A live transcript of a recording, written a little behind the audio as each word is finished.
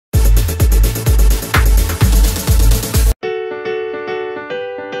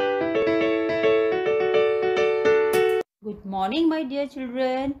morning, my dear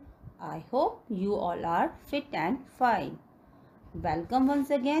children. I hope you all are fit and fine. Welcome once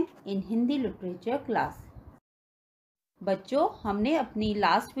again in Hindi literature class. बच्चों, हमने अपनी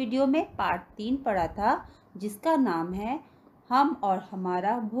last video में part 3 पढ़ा था, जिसका नाम है हम और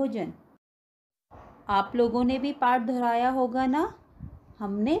हमारा भोजन। आप लोगों ने भी पाठ दोहराया होगा ना।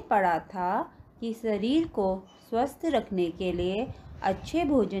 हमने पढ़ा था कि शरीर को स्वस्थ रखने के लिए अच्छे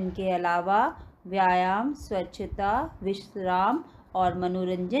भोजन के अलावा व्यायाम, स्वच्छता, विश्राम और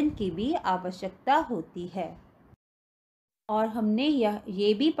मनोरंजन की भी आवश्यकता होती है। और हमने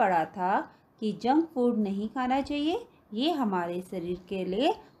ये भी पढ़ा था कि जंक फूड नहीं खाना चाहिए, ये हमारे शरीर के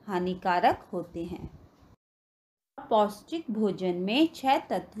लिए हानिकारक होते हैं। पौष्टिक भोजन में 6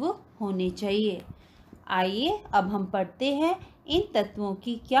 तत्व होने चाहिए। आइए अब हम पढ़ते हैं इन तत्वों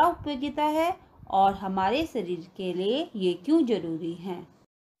की क्या उपयोगिता है और हमारे शरीर के लिए ये क्यों जरूरी हैं।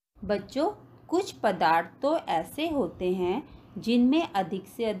 बच्चों, कुछ पदार्थ तो ऐसे होते हैं जिनमें अधिक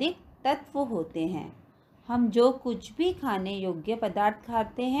से अधिक तत्व होते हैं। हम जो कुछ भी खाने योग्य पदार्थ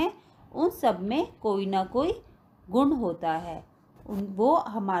खाते हैं, उन सब में कोई ना कोई गुण होता है। वो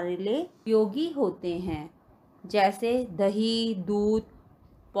हमारे लिए उपयोगी होते हैं। जैसे दही, दूध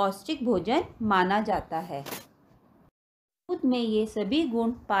पौष्टिक भोजन माना जाता है। दूध में ये सभी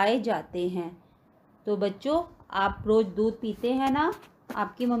गुण पाए जाते हैं। तो बच्चों, आप रोज़ दूध पीते हैं ना।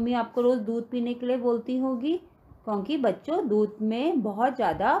 आपकी मम्मी आपको रोज़ दूध पीने के लिए बोलती होगी, क्योंकि बच्चों दूध में बहुत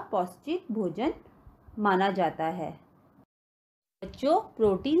ज़्यादा पौष्टिक भोजन माना जाता है। बच्चों,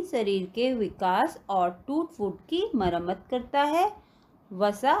 प्रोटीन शरीर के विकास और टूट फूट की मरम्मत करता है।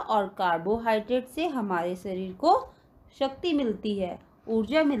 वसा और कार्बोहाइड्रेट से हमारे शरीर को शक्ति मिलती है,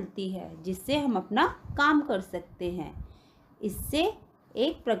 ऊर्जा मिलती है, जिससे हम अपना काम कर सकते हैं। इससे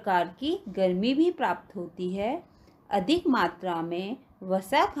एक प्रकार की गर्मी भी प्राप्त होती है। अधिक मात्रा में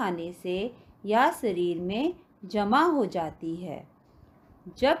वसा खाने से यह शरीर में जमा हो जाती है।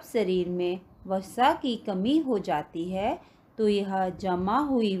 जब शरीर में वसा की कमी हो जाती है तो यह जमा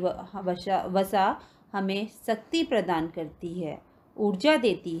हुई वसा हमें शक्ति प्रदान करती है, ऊर्जा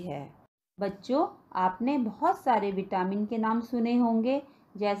देती है। बच्चों, आपने बहुत सारे विटामिन के नाम सुने होंगे,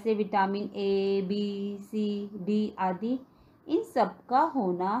 जैसे vitamin A, B, C, D आदि। इन सब का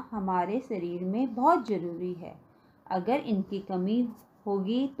होना हमारे शरीर में बहुत ज़रूरी है। अगर इनकी कमी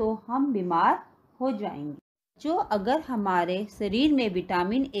होगी तो हम बीमार हो जाएंगे। जो अगर हमारे शरीर में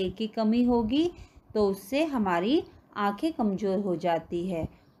विटामिन ए की कमी होगी तो उससे हमारी आंखें कमज़ोर हो जाती है,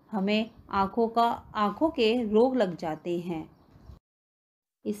 हमें आँखों के रोग लग जाते हैं।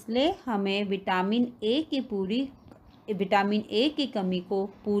 इसलिए हमें विटामिन ए की कमी को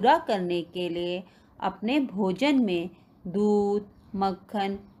पूरा करने के लिए अपने भोजन में दूध,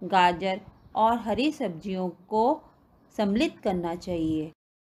 मक्खन, गाजर और हरी सब्जियों को सम्मिलित करना चाहिए।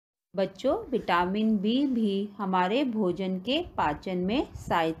 बच्चों, विटामिन बी भी हमारे भोजन के पाचन में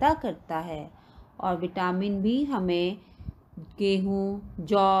सहायता करता है और विटामिन बी हमें गेहूँ,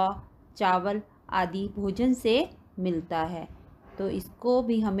 जौ, चावल आदि भोजन से मिलता है। तो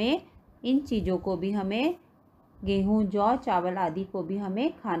इन चीज़ों को भी हमें गेहूँ, जौ, चावल आदि को भी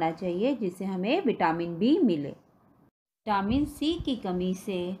हमें खाना चाहिए, जिससे हमें विटामिन बी मिले। विटामिन सी की कमी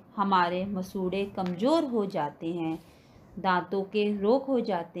से हमारे मसूड़े कमज़ोर हो जाते हैं, दांतों के रोग हो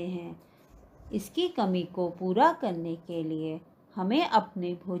जाते हैं। इसकी कमी को पूरा करने के लिए हमें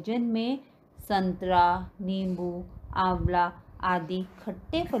अपने भोजन में संतरा, नींबू, आंवला आदि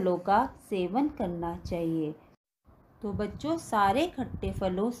खट्टे फलों का सेवन करना चाहिए। तो बच्चों, सारे खट्टे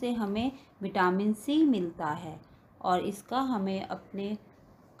फलों से हमें विटामिन सी मिलता है और इसका हमें अपने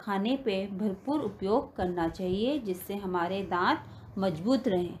खाने पे भरपूर उपयोग करना चाहिए, जिससे हमारे दांत मजबूत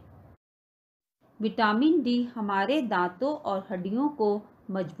रहें। विटामिन डी हमारे दांतों और हड्डियों को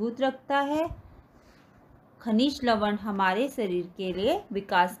मजबूत रखता है। खनिज लवण हमारे शरीर के लिए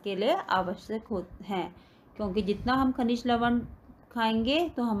विकास के लिए आवश्यक हैं, क्योंकि जितना हम खनिज लवण खाएंगे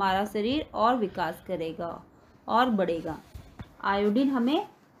तो हमारा शरीर और विकास करेगा और बढ़ेगा। आयोडीन हमें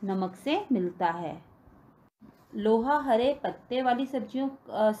नमक से मिलता है। लोहा हरे पत्ते वाली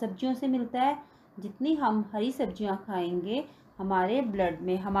सब्जियों से मिलता है। जितनी हम हरी सब्जियां खाएंगे, हमारे ब्लड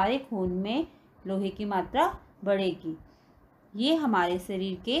में, हमारे खून में लोहे की मात्रा बढ़ेगी। ये हमारे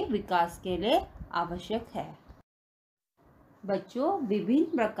शरीर के विकास के लिए आवश्यक है। बच्चों, विभिन्न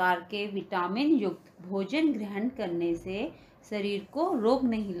प्रकार के विटामिन युक्त भोजन ग्रहण करने से शरीर को रोग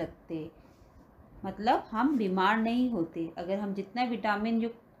नहीं लगते, मतलब हम बीमार नहीं होते। अगर हम जितना विटामिन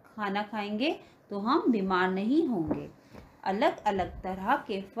युक्त खाना खाएंगे तो हम बीमार नहीं होंगे। अलग अलग तरह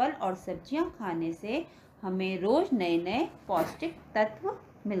के फल और सब्जियां खाने से हमें रोज़ नए नए पौष्टिक तत्व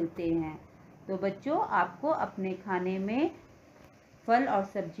मिलते हैं। तो बच्चों, आपको अपने खाने में फल और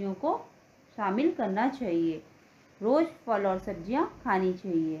सब्जियों को शामिल करना चाहिए। रोज़ फल और सब्जियां खानी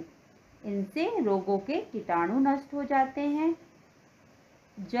चाहिए। इनसे रोगों के कीटाणु नष्ट हो जाते हैं।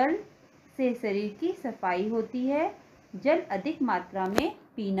 जल से शरीर की सफाई होती है। जल अधिक मात्रा में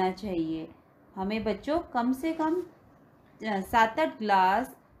पीना चाहिए। हमें बच्चों कम से कम 7-8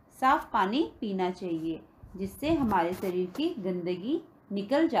 गिलास साफ पानी पीना चाहिए, जिससे हमारे शरीर की गंदगी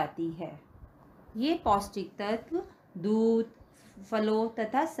निकल जाती है। ये पौष्टिक तत्व दूध, फलों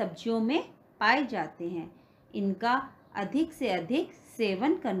तथा सब्जियों में पाए जाते हैं। इनका अधिक से अधिक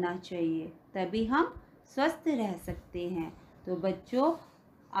सेवन करना चाहिए, तभी हम स्वस्थ रह सकते हैं। तो बच्चों,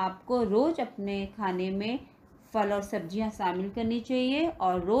 आपको रोज़ अपने खाने में फल और सब्जियां शामिल करनी चाहिए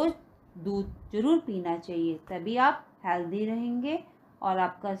और रोज़ दूध जरूर पीना चाहिए, तभी आप हेल्दी रहेंगे और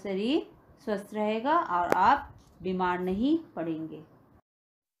आपका शरीर स्वस्थ रहेगा और आप बीमार नहीं पड़ेंगे।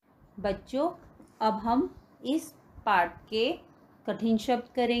 बच्चों, अब हम इस पाठ के कठिन शब्द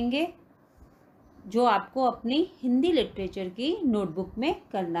करेंगे, जो आपको अपनी हिंदी लिटरेचर की नोटबुक में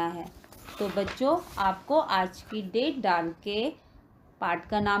करना है। तो बच्चों, आपको आज की डेट डाल के पाठ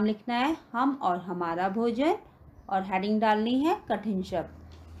का नाम लिखना है, हम और हमारा भोजन, और हेडिंग डालनी है कठिन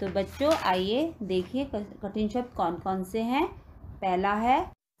शब्द। तो बच्चों, आइए देखिए कठिन शब्द कौन कौन से हैं। पहला है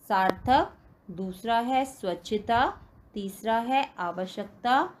सार्थक, दूसरा है स्वच्छता, तीसरा है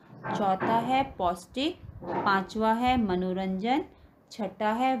आवश्यकता, चौथा है पौष्टिक, पांचवा है मनोरंजन,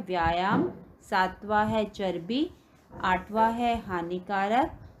 छठा है व्यायाम, सातवां है चर्बी, आठवां है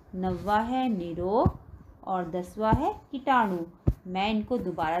हानिकारक, नौवां है निरोग और 10वां है कीटाणु। मैं इनको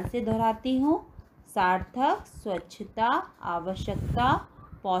दोबारा से दोहराती हूँ। सार्थक, स्वच्छता, आवश्यकता,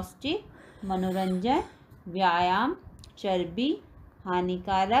 पौष्टिक, मनोरंजन, व्यायाम, चर्बी,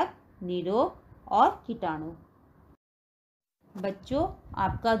 हानिकारक, निरोग और कीटाणु। बच्चों,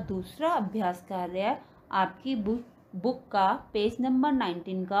 आपका दूसरा अभ्यास कार्य आपकी बुक का पेज नंबर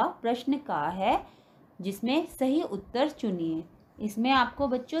 19 का प्रश्न का है, जिसमें सही उत्तर चुनिए। इसमें आपको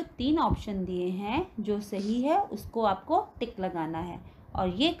बच्चों 3 ऑप्शन दिए हैं, जो सही है उसको आपको टिक लगाना है और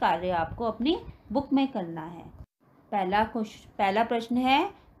ये कार्य आपको अपनी बुक में करना है। पहला प्रश्न है,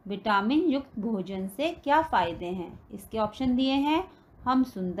 विटामिन युक्त भोजन से क्या फ़ायदे हैं? इसके ऑप्शन दिए हैं, हम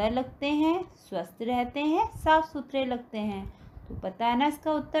सुंदर लगते हैं, स्वस्थ रहते हैं, साफ सुथरे लगते हैं। तो पता है ना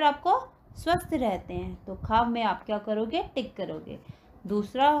इसका उत्तर आपको स्वस्थ रहते हैं। तो खाब में आप क्या करोगे? टिक करोगे।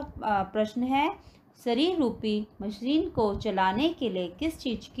 दूसरा प्रश्न है, शरीर रूपी मशीन को चलाने के लिए किस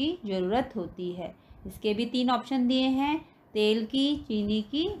चीज़ की ज़रूरत होती है? इसके भी 3 ऑप्शन दिए हैं, तेल की, चीनी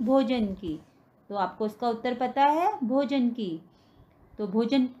की, भोजन की। तो आपको इसका उत्तर पता है, भोजन की। तो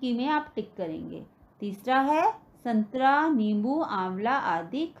भोजन की में आप टिक करेंगे। तीसरा है, संतरा, नींबू, आंवला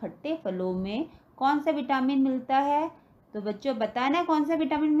आदि खट्टे फलों में कौन सा विटामिन मिलता है? तो बच्चों बताना कौन सा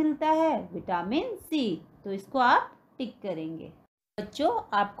विटामिन मिलता है? Vitamin C. तो इसको आप टिक करेंगे। बच्चों,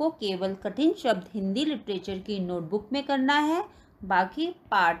 आपको केवल कठिन शब्द हिंदी लिटरेचर की नोटबुक में करना है। बाकी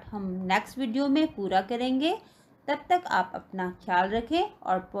पाठ हम नेक्स्ट वीडियो में पूरा करेंगे। तब तक आप अपना ख्याल रखें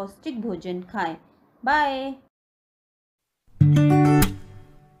और पौष्टिक भोजन खाएं। बाय।